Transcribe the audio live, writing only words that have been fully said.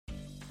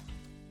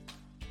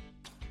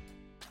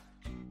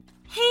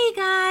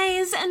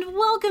and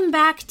welcome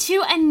back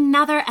to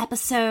another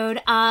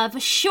episode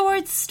of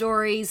Short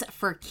Stories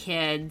for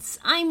Kids.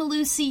 I'm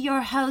Lucy,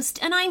 your host,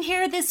 and I'm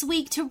here this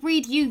week to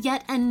read you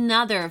yet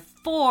another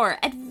 4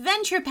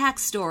 adventure-packed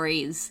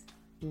stories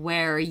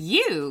where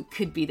you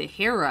could be the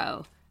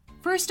hero.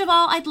 First of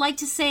all, I'd like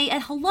to say a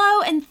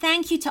hello and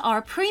thank you to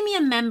our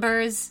premium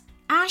members,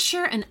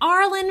 Asher and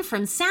Arlen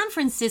from San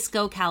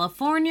Francisco,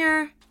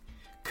 California,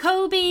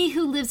 Kobe,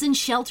 who lives in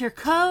Shelter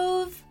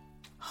Cove,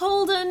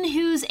 Holden,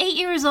 who's 8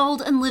 years old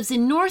and lives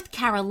in North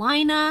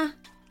Carolina,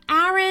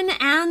 Aaron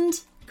and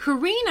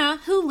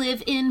Karina, who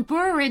live in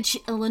Burridge,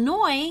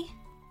 Illinois,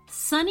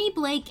 Sunny,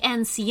 Blake,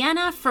 and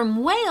Sienna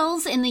from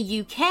Wales in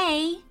the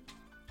UK.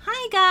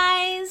 Hi,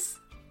 guys!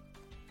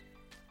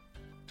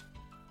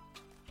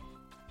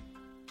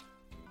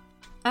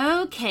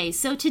 Okay,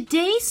 so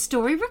today's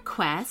story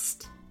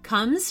request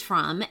comes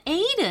from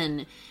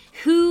Aiden,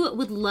 who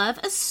would love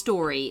a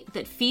story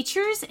that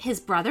features his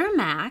brother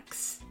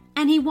Max,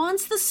 and he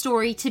wants the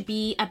story to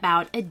be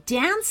about a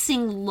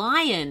dancing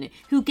lion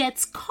who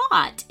gets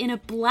caught in a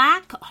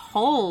black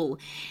hole.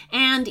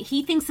 And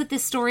he thinks that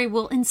this story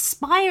will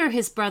inspire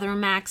his brother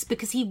Max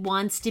because he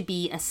wants to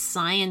be a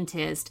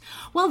scientist.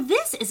 Well,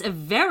 this is a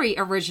very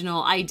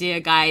original idea,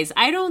 guys.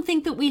 I don't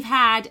think that we've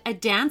had a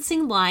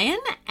dancing lion,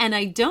 and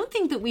I don't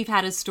think that we've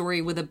had a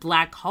story with a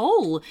black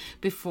hole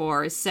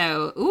before.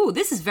 So,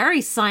 this is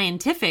very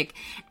scientific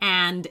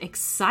and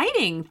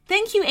exciting.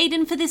 Thank you,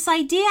 Aiden, for this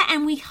idea,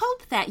 and we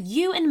hope that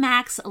you and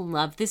Max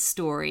love this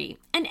story.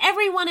 And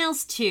everyone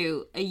else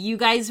too. Are you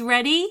guys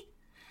ready?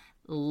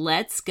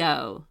 Let's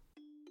go.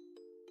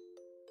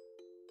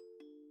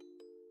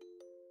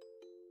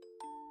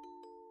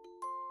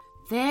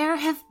 There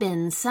have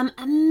been some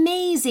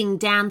amazing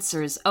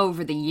dancers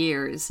over the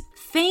years,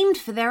 famed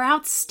for their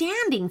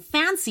outstanding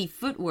fancy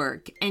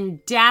footwork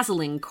and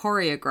dazzling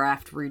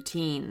choreographed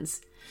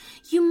routines.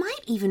 You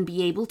might even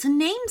be able to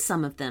name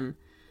some of them,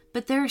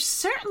 but there's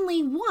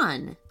certainly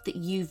one that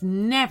you've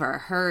never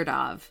heard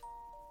of.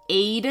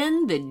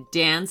 Aiden the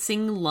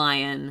Dancing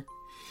Lion.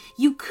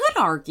 You could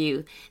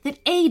argue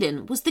that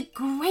Aiden was the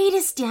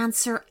greatest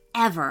dancer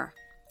ever.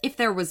 If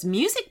there was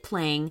music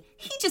playing,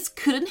 he just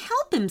couldn't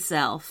help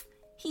himself.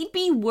 He'd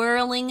be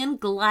whirling and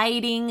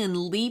gliding and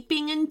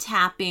leaping and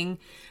tapping,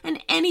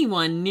 and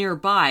anyone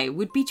nearby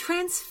would be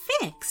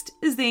transfixed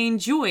as they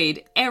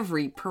enjoyed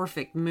every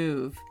perfect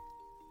move.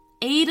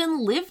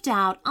 Aiden lived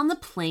out on the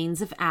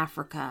plains of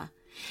Africa,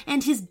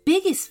 and his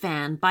biggest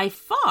fan by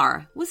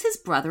far was his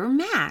brother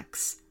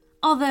Max.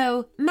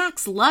 Although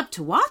Max loved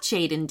to watch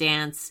Aiden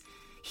dance,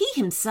 he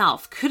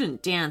himself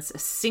couldn't dance a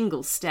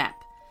single step.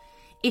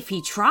 If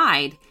he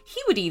tried,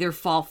 he would either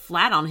fall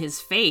flat on his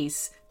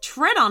face,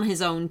 tread on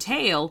his own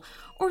tail,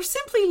 or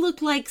simply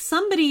look like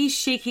somebody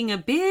shaking a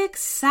big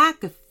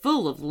sack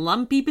full of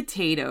lumpy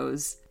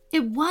potatoes.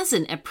 It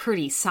wasn't a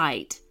pretty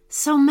sight.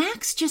 So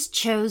Max just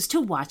chose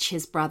to watch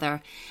his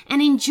brother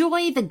and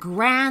enjoy the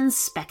grand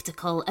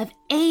spectacle of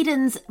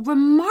Aiden's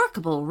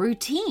remarkable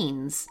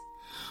routines.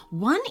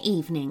 One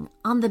evening,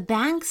 on the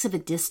banks of a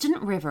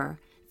distant river,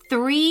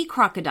 3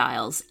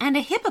 crocodiles and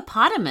a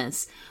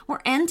hippopotamus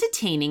were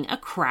entertaining a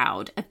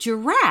crowd of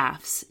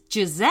giraffes,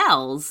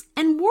 gazelles,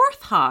 and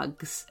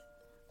warthogs.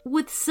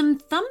 With some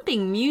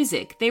thumping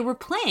music, they were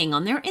playing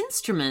on their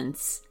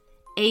instruments.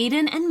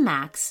 Aiden and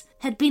Max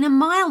had been a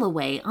mile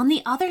away on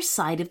the other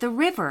side of the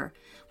river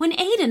when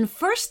Aiden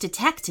first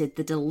detected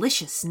the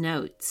delicious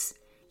notes.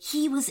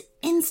 He was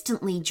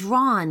instantly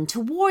drawn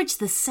towards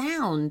the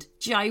sound,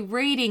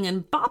 gyrating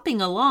and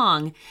bopping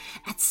along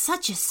at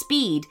such a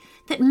speed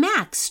that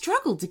Max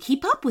struggled to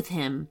keep up with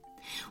him.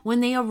 When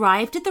they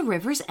arrived at the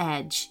river's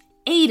edge,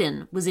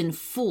 Aiden was in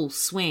full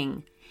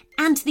swing,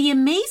 and to the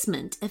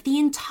amazement of the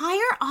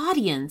entire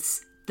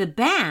audience, the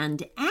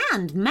band,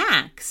 and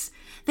Max,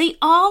 they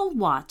all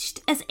watched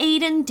as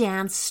Aiden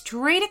danced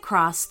straight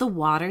across the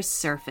water's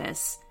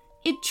surface.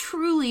 It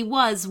truly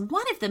was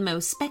one of the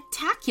most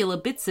spectacular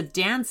bits of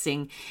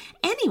dancing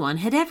anyone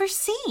had ever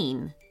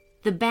seen.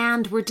 The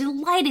band were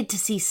delighted to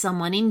see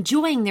someone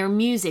enjoying their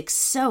music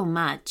so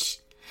much.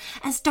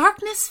 As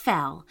darkness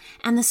fell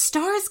and the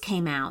stars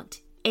came out,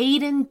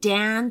 Aiden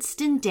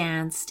danced and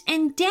danced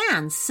and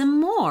danced some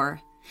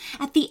more.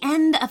 At the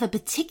end of a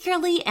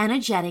particularly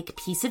energetic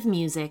piece of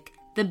music,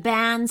 the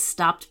band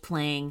stopped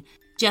playing,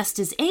 just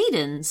as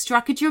Aiden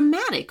struck a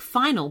dramatic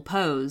final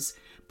pose,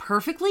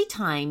 perfectly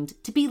timed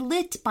to be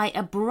lit by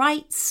a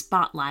bright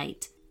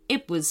spotlight.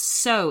 It was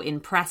so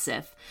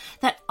impressive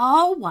that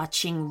all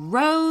watching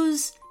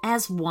rose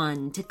as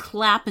one to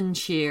clap and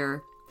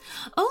cheer.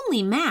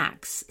 Only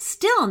Max,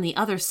 still on the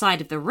other side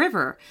of the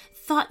river,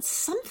 thought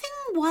something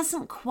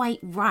wasn't quite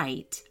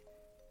right.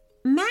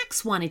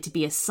 Max wanted to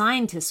be a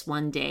scientist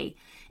one day,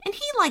 and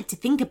he liked to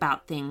think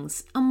about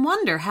things and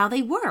wonder how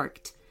they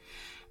worked.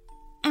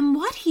 And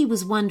what he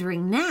was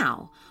wondering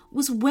now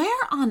was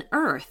where on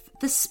earth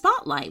the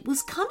spotlight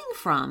was coming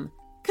from,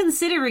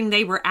 considering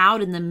they were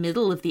out in the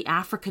middle of the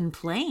African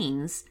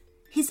plains.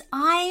 His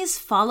eyes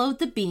followed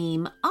the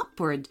beam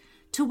upward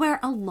to where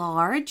a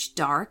large,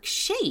 dark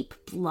shape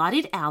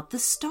blotted out the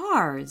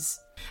stars.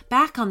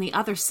 Back on the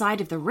other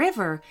side of the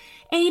river,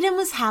 Aiden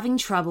was having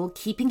trouble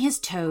keeping his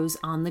toes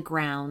on the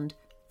ground.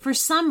 For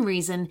some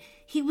reason,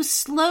 he was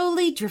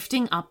slowly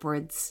drifting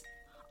upwards.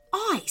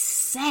 "I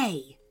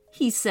say,"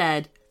 he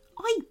said,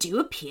 "I do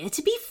appear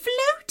to be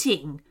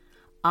floating."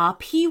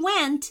 Up he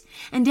went,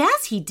 and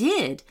as he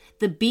did,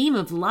 the beam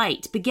of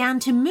light began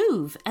to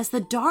move as the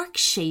dark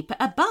shape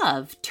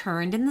above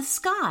turned in the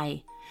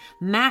sky.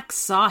 Max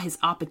saw his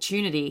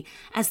opportunity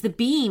as the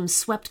beam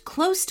swept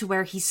close to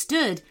where he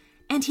stood,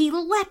 and he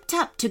leapt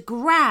up to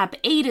grab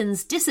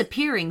Aiden's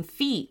disappearing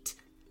feet.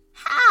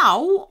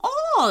 "How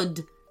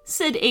odd,"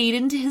 said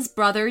Aiden to his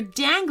brother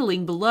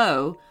dangling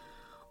below.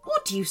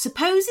 "What do you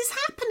suppose is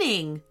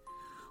happening?"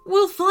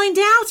 "We'll find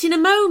out in a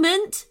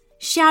moment,"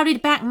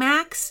 shouted back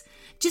Max,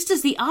 just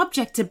as the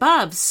object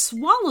above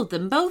swallowed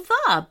them both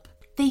up.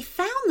 They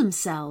found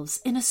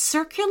themselves in a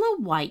circular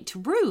white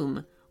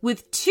room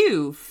with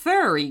two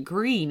furry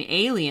green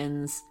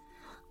aliens.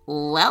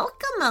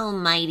 "Welcome,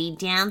 almighty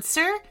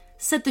dancer,"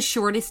 said the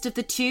shortest of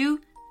the two.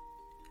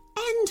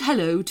 "And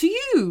hello to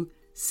you,"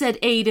 said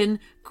Aiden,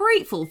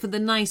 grateful for the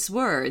nice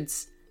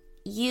words.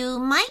 "You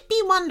might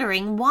be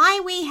wondering why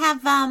we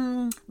have,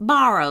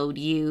 borrowed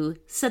you,"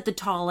 said the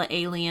taller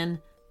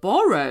alien.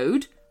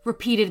 "Borrowed?"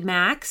 repeated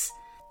Max.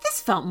 This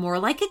felt more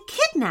like a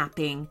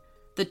kidnapping.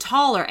 The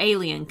taller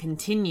alien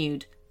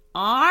continued.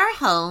 "Our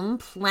home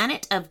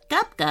planet of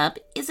Gub Gub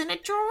is in a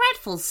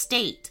dreadful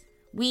state.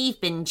 We've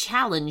been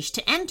challenged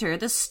to enter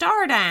the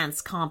Star Dance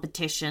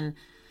competition,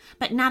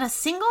 but not a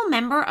single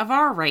member of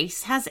our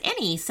race has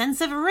any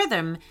sense of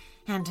rhythm,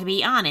 and to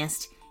be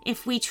honest,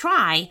 if we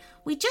try,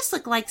 we just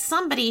look like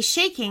somebody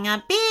shaking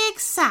a big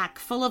sack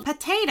full of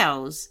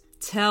potatoes."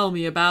 "Tell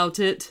me about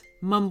it,"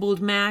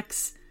 mumbled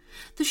Max.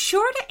 The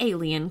shorter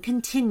alien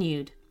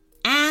continued.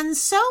 "And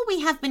so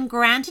we have been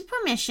granted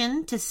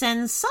permission to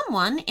send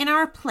someone in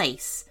our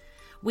place.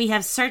 We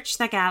have searched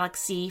the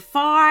galaxy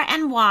far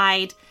and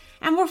wide,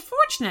 and were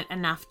fortunate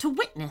enough to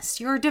witness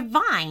your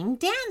divine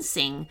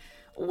dancing.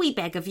 We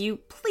beg of you,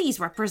 please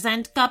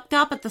represent Gub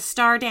Gub at the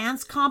Star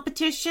Dance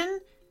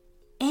competition."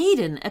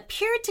 Aiden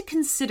appeared to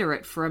consider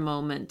it for a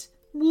moment.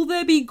 "Will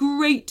there be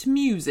great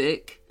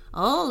music?"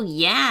 "Oh,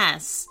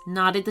 yes,"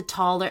 nodded the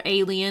taller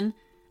alien.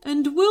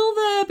 "And will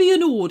there be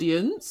an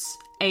audience?"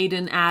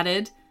 Aiden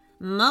added.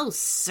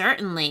 "Most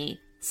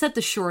certainly," said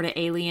the shorter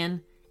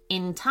alien.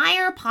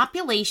 "Entire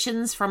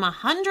populations from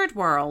 100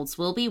 worlds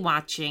will be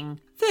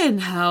watching." "Then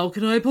how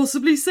can I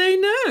possibly say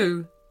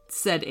no?"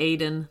 said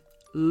Aiden.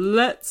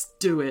 "Let's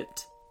do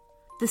it."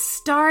 The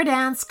Star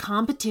Dance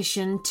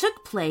competition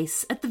took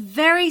place at the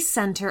very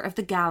center of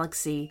the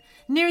galaxy,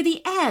 near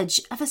the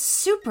edge of a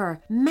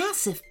super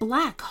massive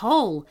black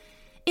hole.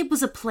 It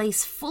was a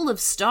place full of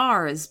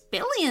stars,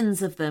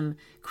 billions of them,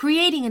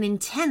 creating an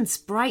intense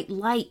bright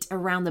light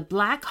around the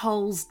black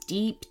hole's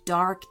deep,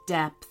 dark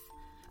depth.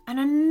 An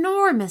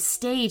enormous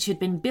stage had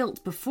been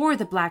built before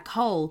the black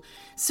hole,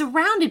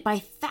 surrounded by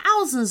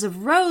thousands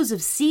of rows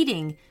of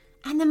seating,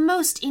 and the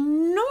most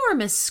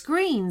enormous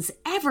screens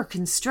ever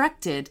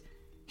constructed.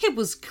 It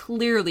was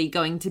clearly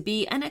going to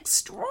be an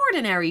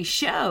extraordinary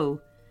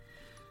show.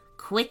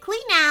 "Quickly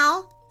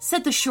now,"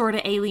 said the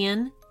shorter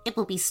alien. "It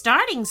will be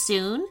starting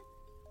soon."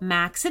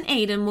 Max and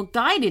Aiden were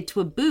guided to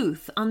a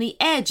booth on the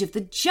edge of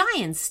the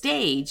giant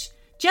stage,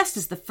 just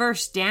as the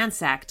first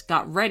dance act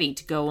got ready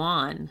to go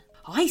on.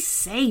 "I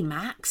say,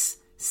 Max,"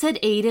 said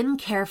Aiden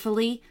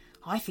carefully,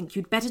 "I think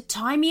you'd better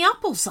tie me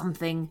up or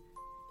something."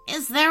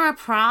 "Is there a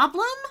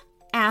problem?"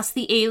 asked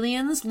the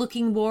aliens,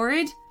 looking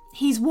worried.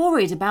 "He's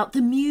worried about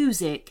the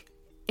music,"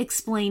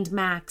 explained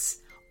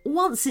Max.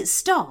 "Once it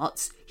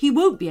starts, he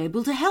won't be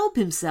able to help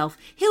himself.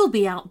 He'll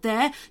be out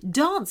there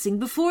dancing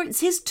before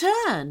it's his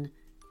turn."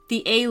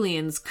 The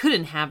aliens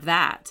couldn't have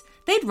that.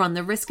 They'd run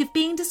the risk of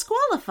being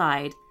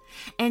disqualified.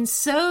 And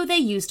so they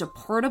used a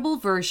portable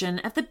version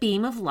of the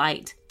beam of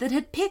light that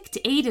had picked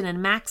Aiden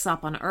and Max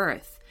up on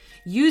Earth,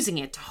 using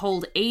it to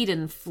hold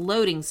Aiden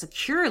floating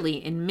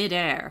securely in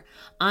midair,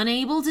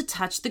 unable to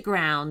touch the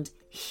ground.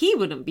 He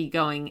wouldn't be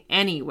going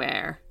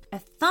anywhere. A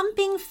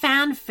thumping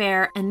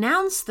fanfare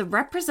announced the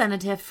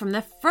representative from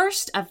the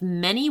first of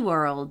many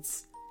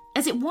worlds.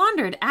 As it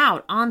wandered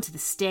out onto the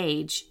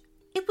stage,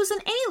 it was an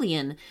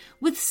alien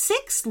with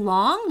 6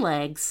 long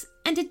legs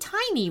and a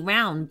tiny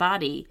round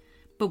body.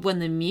 But when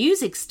the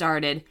music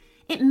started,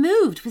 it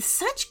moved with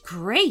such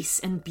grace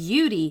and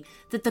beauty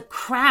that the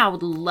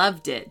crowd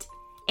loved it.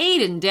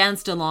 Aiden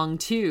danced along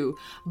too,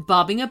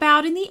 bobbing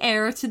about in the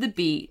air to the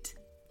beat.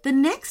 The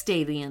next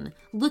alien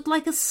looked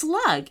like a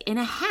slug in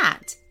a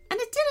hat, and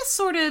it did a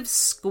sort of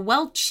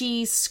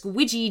squelchy,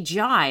 squidgy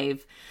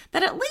jive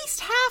that at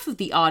least half of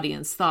the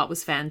audience thought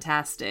was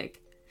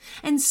fantastic.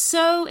 And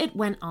so it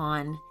went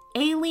on.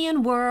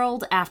 Alien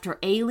world after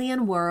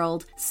alien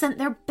world sent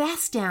their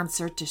best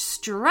dancer to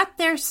strut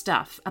their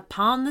stuff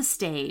upon the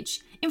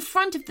stage in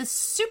front of the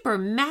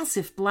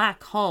supermassive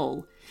black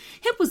hole.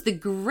 It was the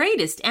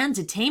greatest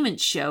entertainment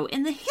show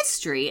in the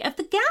history of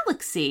the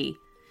galaxy.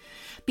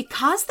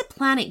 Because the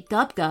planet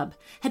Gub Gub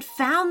had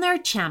found their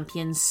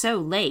champions so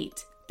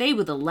late, they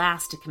were the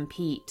last to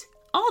compete.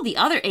 All the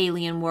other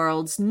alien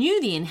worlds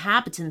knew the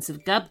inhabitants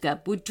of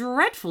Gub were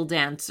dreadful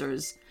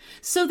dancers,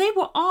 so they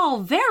were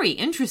all very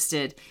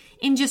interested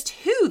in just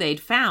who they'd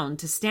found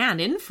to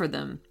stand in for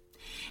them.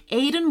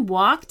 Aiden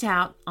walked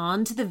out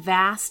onto the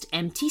vast,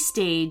 empty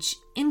stage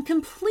in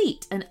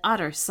complete and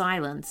utter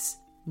silence.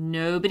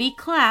 Nobody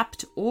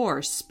clapped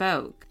or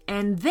spoke.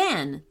 And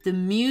then the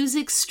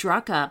music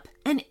struck up,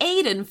 and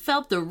Aiden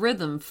felt the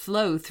rhythm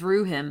flow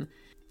through him.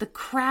 The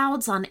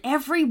crowds on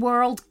every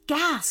world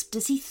gasped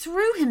as he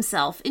threw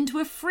himself into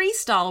a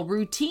freestyle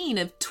routine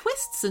of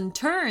twists and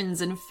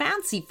turns and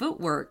fancy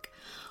footwork.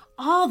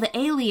 All the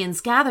aliens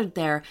gathered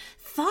there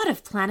thought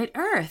of planet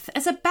Earth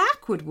as a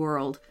backward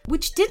world,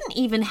 which didn't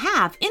even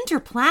have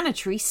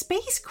interplanetary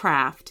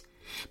spacecraft.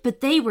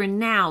 But they were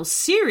now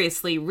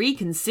seriously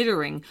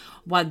reconsidering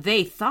what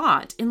they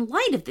thought in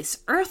light of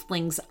this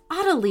Earthling's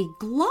utterly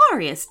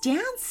glorious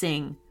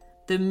dancing.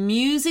 The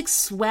music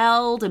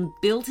swelled and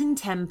built in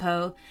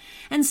tempo,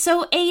 and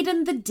so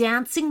Aiden the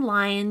dancing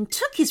lion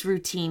took his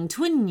routine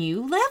to a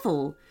new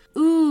level.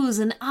 Oohs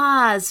and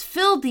ahs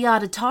filled the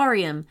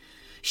auditorium.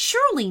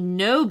 Surely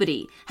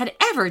nobody had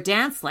ever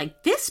danced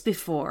like this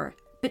before.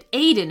 But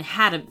Aiden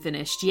hadn't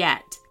finished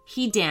yet.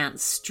 He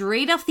danced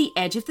straight off the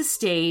edge of the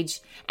stage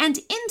and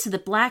into the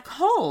black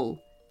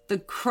hole. The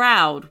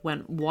crowd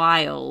went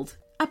wild.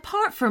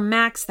 Apart from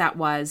Max, that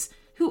was,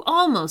 who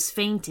almost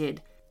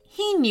fainted.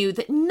 He knew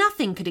that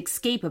nothing could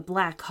escape a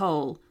black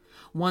hole.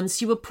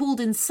 Once you were pulled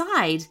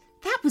inside,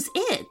 that was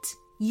it.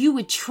 You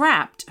were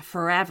trapped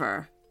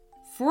forever.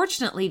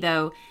 Fortunately,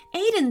 though,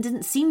 Aiden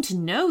didn't seem to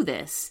know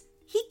this.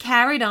 He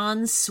carried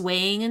on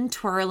swaying and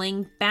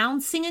twirling,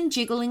 bouncing and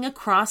jiggling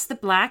across the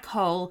black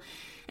hole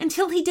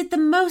until he did the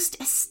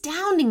most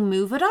astounding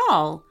move at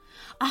all.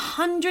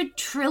 100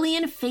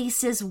 trillion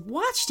faces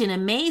watched in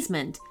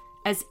amazement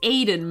as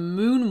Aiden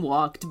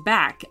moonwalked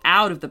back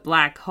out of the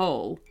black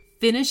hole,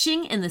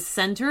 finishing in the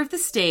center of the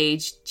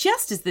stage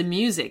just as the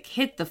music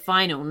hit the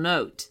final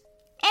note.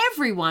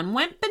 Everyone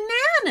went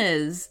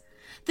bananas.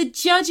 The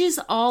judges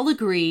all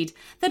agreed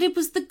that it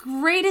was the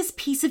greatest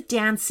piece of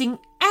dancing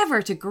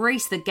ever to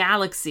grace the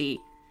galaxy,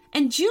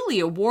 and Julie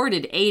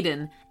awarded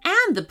Aiden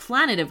and the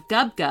planet of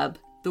Gub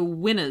the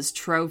winner's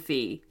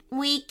trophy.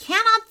 "We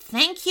cannot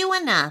thank you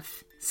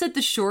enough," said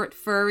the short,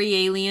 furry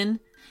alien.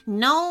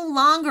 "No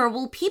longer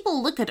will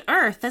people look at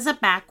Earth as a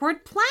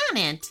backward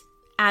planet,"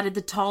 added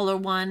the taller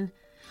one.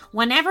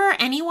 "Whenever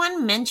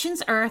anyone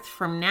mentions Earth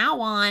from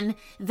now on,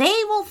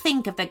 they will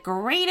think of the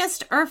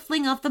greatest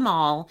Earthling of them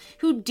all,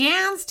 who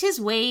danced his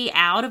way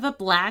out of a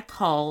black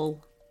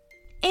hole."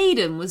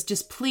 Aiden was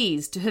just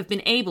pleased to have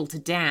been able to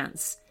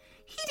dance.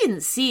 He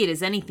didn't see it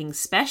as anything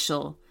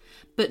special.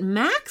 But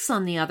Max,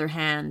 on the other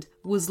hand,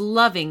 was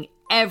loving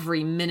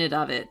every minute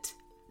of it.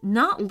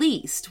 Not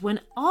least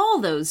when all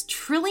those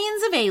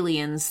trillions of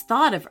aliens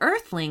thought of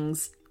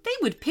Earthlings, they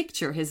would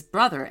picture his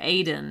brother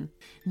Aiden,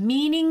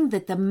 meaning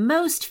that the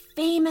most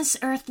famous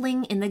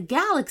Earthling in the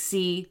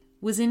galaxy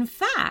was in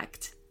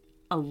fact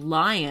a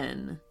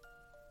lion.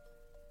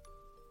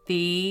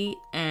 The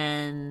end.